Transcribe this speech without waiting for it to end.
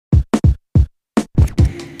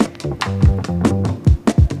Welcome.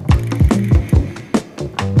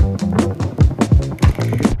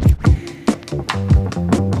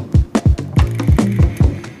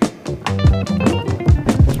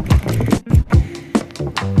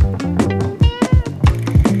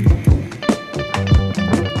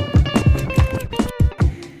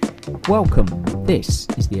 This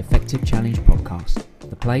is the Effective Challenge Podcast,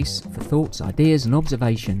 the place for thoughts, ideas and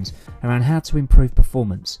observations around how to improve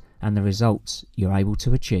performance and the results you're able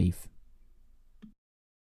to achieve.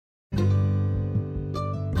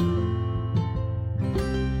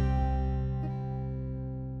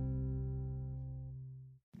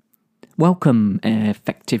 Welcome,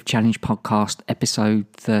 Effective Challenge Podcast, episode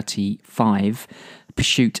 35.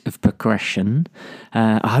 Pursuit of progression.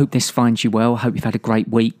 I hope this finds you well. I hope you've had a great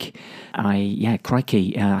week.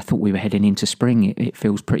 Crikey, I thought we were heading into spring. It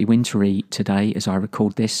feels pretty wintry today as I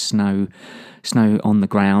record this. Snow on the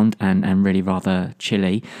ground and really rather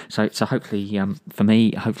chilly. So hopefully, for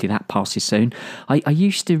me, hopefully that passes soon. I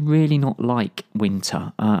used to really not like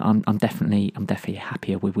winter. I'm definitely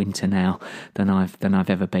happier with winter now than I've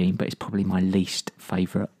ever been. But it's probably my least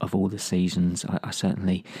favourite of all the seasons. I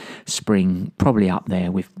certainly spring probably up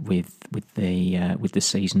there with the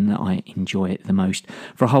season that I enjoy it the most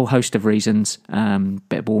for a whole host of reasons.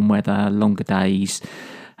 Bit of warm weather, longer days,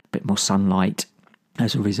 a bit more sunlight.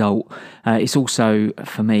 As a result, it's also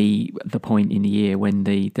for me the point in the year when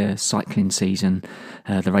the cycling season,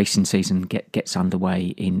 the racing season gets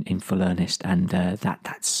underway in full earnest, and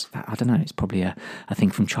that's I don't know. It's probably a thing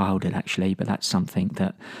from childhood actually, but that's something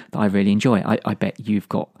that I really enjoy. I bet you've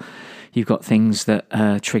got things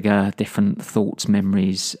that trigger different thoughts,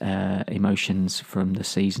 memories, emotions from the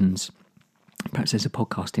seasons. Perhaps there's a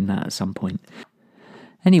podcast in that at some point.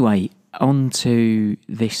 Anyway, on to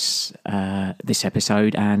this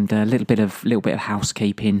episode and a little bit of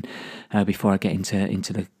housekeeping before I get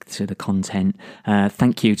into the content.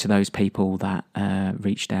 Thank you to those people that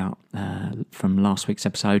reached out from last week's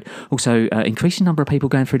episode. Also, increasing number of people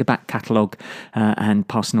going through the back catalogue and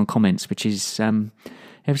passing on comments, which is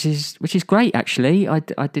great. Actually,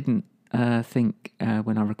 I didn't think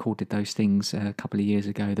when I recorded those things a couple of years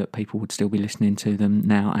ago that people would still be listening to them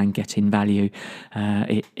now and getting value.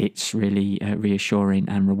 It's really reassuring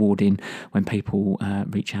and rewarding when people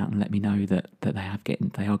reach out and let me know that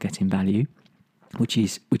they are getting value, which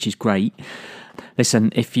is great.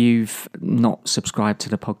 Listen, if you've not subscribed to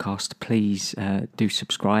the podcast, please do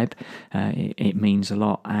subscribe. It means a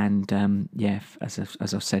lot. And as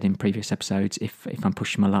I've said in previous episodes, if I'm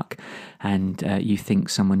pushing my luck and you think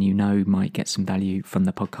someone you know might get some value from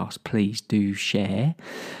the podcast, please do share.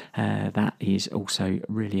 That is also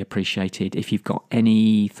really appreciated. If you've got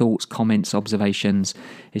any thoughts, comments, observations,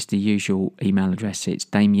 it's the usual email address. It's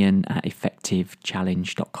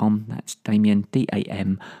Damien@effectivechallenge.com. That's Damien,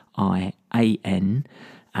 DAMIAN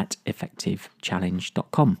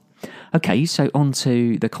 @effectivechallenge.com. Okay, so on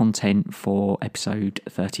to the content for episode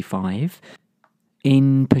 35.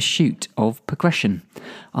 In pursuit of progression.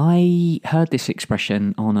 I heard this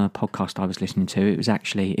expression on a podcast I was listening to. It was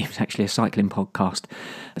actually a cycling podcast,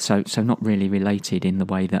 so not really related in the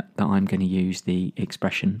way that I'm going to use the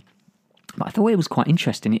expression. But I thought it was quite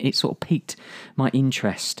interesting. It sort of piqued my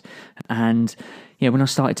interest, and when I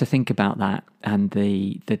started to think about that and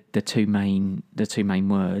the two main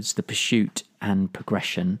words, the pursuit and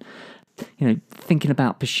progression. Thinking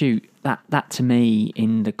about pursuit, that to me,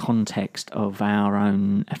 in the context of our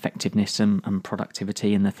own effectiveness and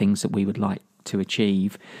productivity and the things that we would like to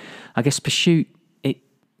achieve, I guess pursuit, it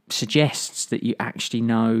suggests that you actually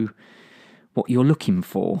know what you're looking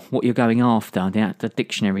for, what you're going after. The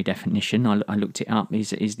dictionary definition, I looked it up,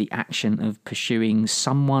 is the action of pursuing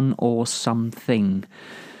someone or something.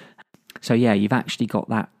 So you've actually got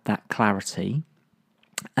that clarity.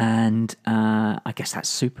 And I guess that's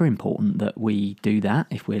super important that we do that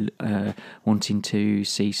if we're wanting to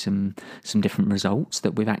see some different results,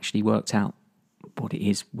 that we've actually worked out what it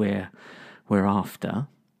is we're after.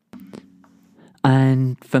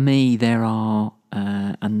 And for me, there are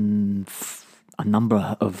a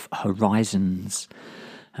number of horizons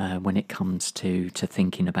when it comes to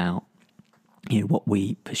thinking about what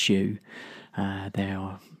we pursue. There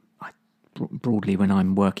are broadly, when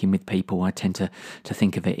I'm working with people, I tend to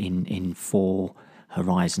think of it in four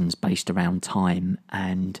horizons based around time,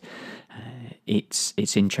 and it's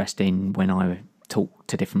interesting when I talk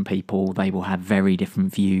to different people, they will have very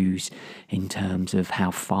different views in terms of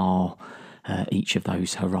how far each of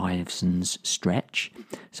those horizons stretch.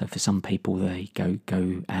 So for some people, they go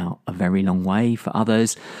out a very long way. For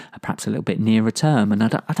others, perhaps a little bit nearer term. And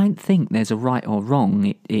I don't think there's a right or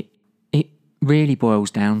wrong. It really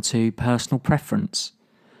boils down to personal preference.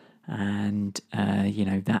 And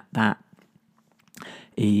that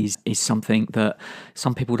is something that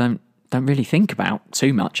some people don't really think about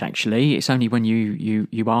too much. Actually, it's only when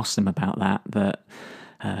you ask them about that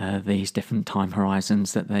these different time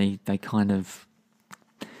horizons that they kind of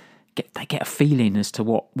get a feeling as to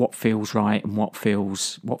what feels right and what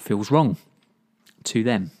feels wrong to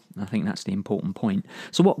them. I think that's the important point.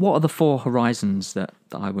 So what are the 4 horizons that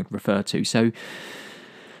I would refer to? So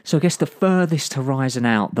I guess the furthest horizon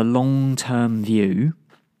out, the long-term view.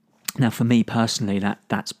 Now, for me personally,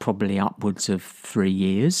 that's probably upwards of 3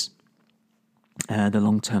 years. The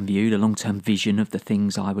long-term view, the long-term vision of the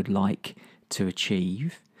things I would like to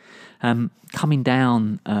achieve. Coming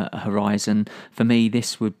down a horizon, for me,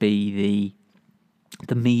 this would be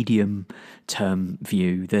the medium-term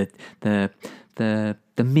view, the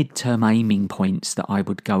mid-term aiming points that I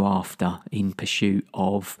would go after in pursuit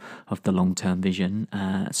of the long-term vision.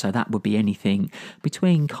 So that would be anything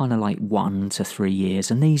between kind of like 1 to 3 years,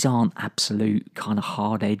 and these aren't absolute kind of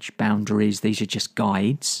hard-edge boundaries. These are just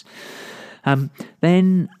guides.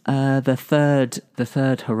 Then the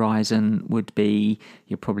third horizon would be,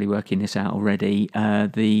 you're probably working this out already,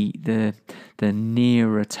 the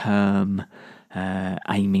nearer term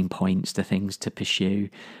aiming points, the things to pursue,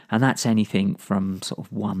 and that's anything from sort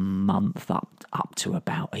of 1 month up to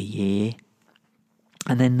about a year.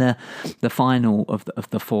 And then the final of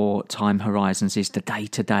the 4 time horizons is the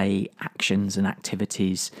day-to-day actions and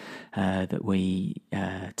activities that we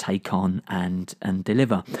take on and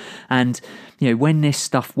deliver. And when this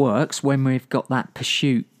stuff works, when we've got that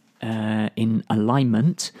pursuit in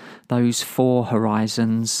alignment, those 4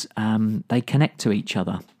 horizons they connect to each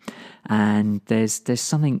other. And there's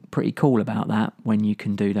something pretty cool about that when you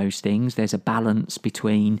can do those things. There's a balance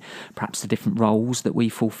between perhaps the different roles that we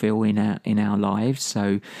fulfill in our lives.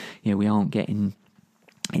 So we aren't getting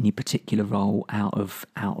any particular role out of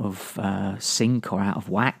sync or out of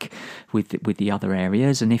whack with the other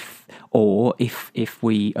areas. And if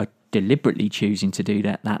we are deliberately choosing to do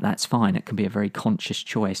that's fine. It can be a very conscious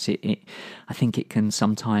choice. I think it can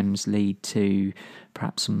sometimes lead to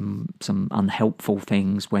perhaps some unhelpful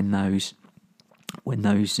things when those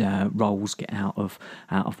roles get out of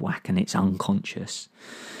whack and it's unconscious.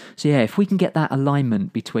 So if we can get that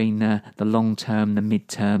alignment between the long term, the mid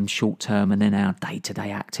term, short term, and then our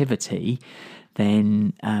day-to-day activity,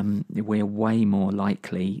 then we're way more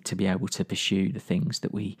likely to be able to pursue the things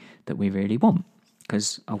that we really want.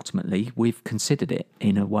 Because ultimately we've considered it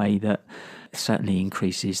in a way that certainly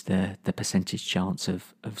increases the percentage chance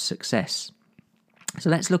of success. So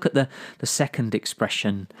let's look at the second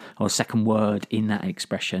expression or second word in that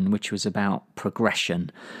expression, which was about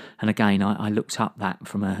progression. And again, I looked up that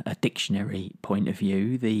from a dictionary point of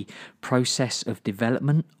view, the process of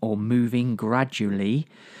development or moving gradually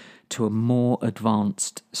to a more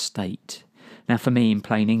advanced state. Now, for me, in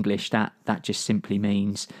plain English, that just simply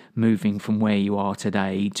means moving from where you are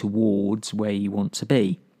today towards where you want to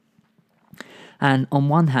be. And on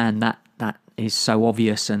one hand, that is so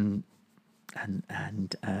obvious and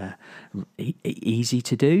easy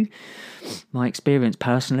to do. My experience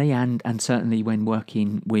personally, and certainly when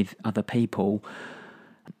working with other people,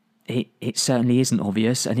 it certainly isn't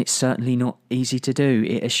obvious, and it's certainly not easy to do.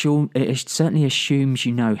 It certainly assumes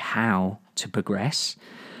you know how to progress.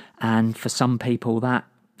 And for some people, that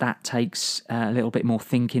takes a little bit more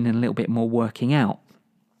thinking and a little bit more working out.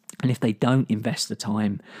 And if they don't invest the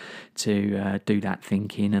time to do that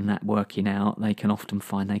thinking and that working out, they can often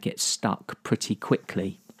find they get stuck pretty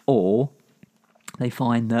quickly. Or they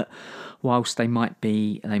find that whilst they might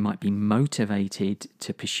be motivated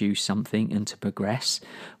to pursue something and to progress,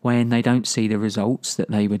 when they don't see the results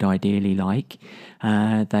that they would ideally like,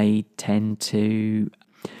 they tend to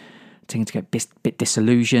get a bit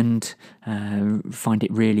disillusioned, find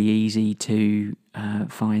it really easy to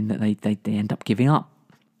find that they end up giving up.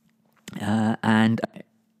 And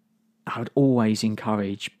I would always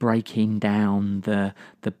encourage breaking down the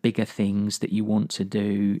bigger things that you want to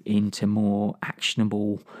do into more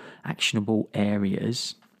actionable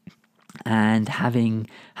areas. And having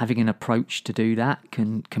an approach to do that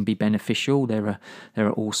can be beneficial. There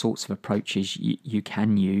are all sorts of approaches you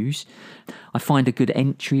can use. I find a good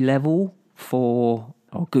entry level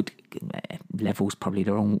good level's probably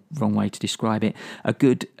the wrong way to describe it. A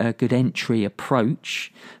good entry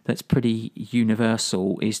approach that's pretty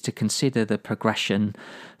universal is to consider the progression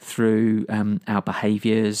through our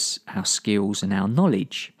behaviours, our skills, and our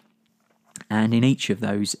knowledge. And in each of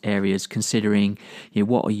those areas, considering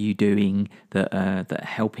what are you doing that are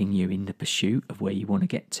helping you in the pursuit of where you want to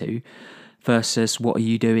get to, versus what are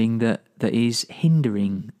you doing that is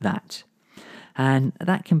hindering that. And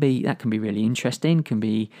that can be really interesting. Can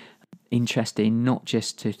be interesting not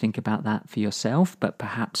just to think about that for yourself, but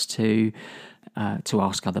perhaps to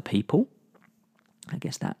ask other people. I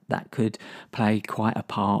guess that could play quite a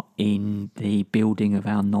part in the building of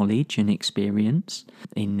our knowledge and experience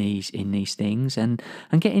in these things, and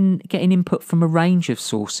getting input from a range of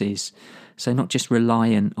sources. So not just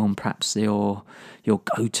reliant on perhaps your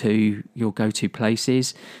go-to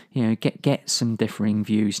places. Get some differing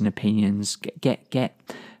views and opinions. Get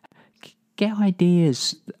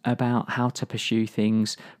ideas about how to pursue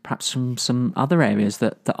things, perhaps from some other areas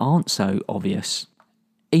that aren't so obvious.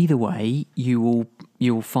 Either way, you'll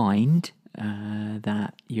find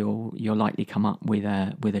that you'll likely come up with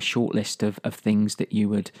a short list of things that you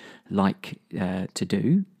would like to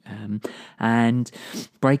do, and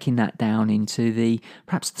breaking that down into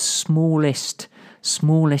perhaps the smallest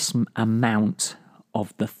amount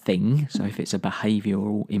of the thing. So if it's a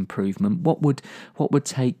behavioural improvement, what would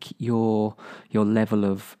take your level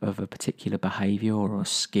of a particular behaviour or a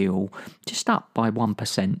skill just up by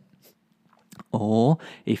 1%? Or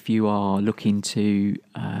if you are looking to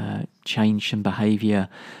change some behaviour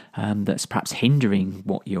that's perhaps hindering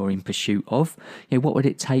what you're in pursuit of, what would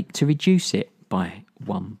it take to reduce it by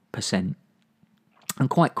 1%? And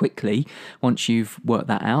quite quickly, once you've worked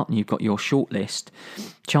that out and you've got your short list,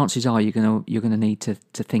 chances are you're gonna need to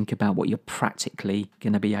think about what you're practically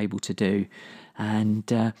going to be able to do.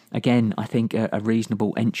 And again, I think a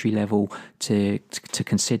reasonable entry level to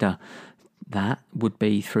consider that would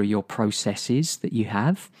be through your processes that you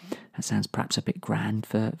have. That sounds perhaps a bit grand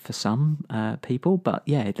for some people, but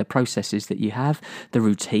yeah, the processes that you have, the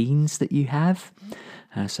routines that you have,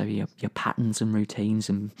 so your patterns and routines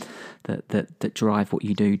and that drive what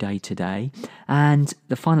you do day to day. And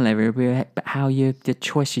the final area will be how the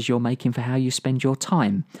choices you're making for how you spend your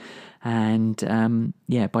time. And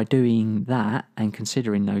by doing that and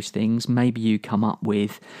considering those things, maybe you come up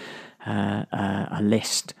with a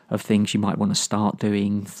list of things you might want to start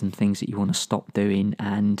doing, some things that you want to stop doing,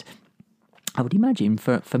 and I would imagine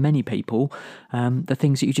for many people, the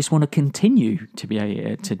things that you just want to continue to be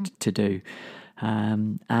able to do.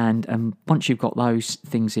 And once you've got those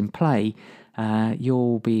things in play,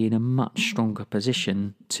 you'll be in a much stronger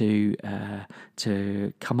position to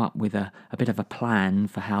come up with a bit of a plan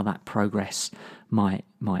for how that progress might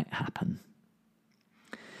happen.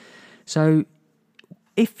 So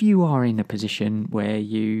if you are in a position where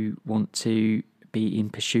you want to be in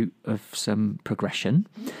pursuit of some progression,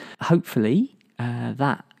 hopefully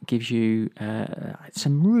that gives you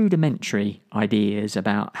some rudimentary ideas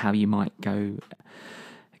about how you might go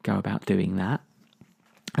about doing that.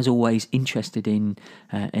 As always, interested in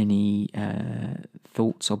any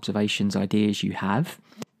thoughts, observations, ideas you have.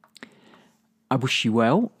 I wish you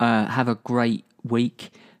well. Have a great week.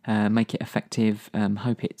 Make it effective.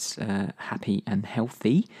 Hope it's happy and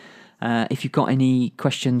healthy. If you've got any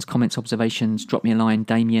questions, comments, observations, drop me a line,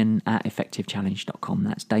 Damien@effectivechallenge.com.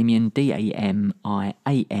 That's Damien, Damian,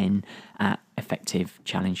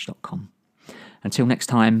 @effectivechallenge.com. Until next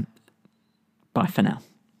time, bye for now.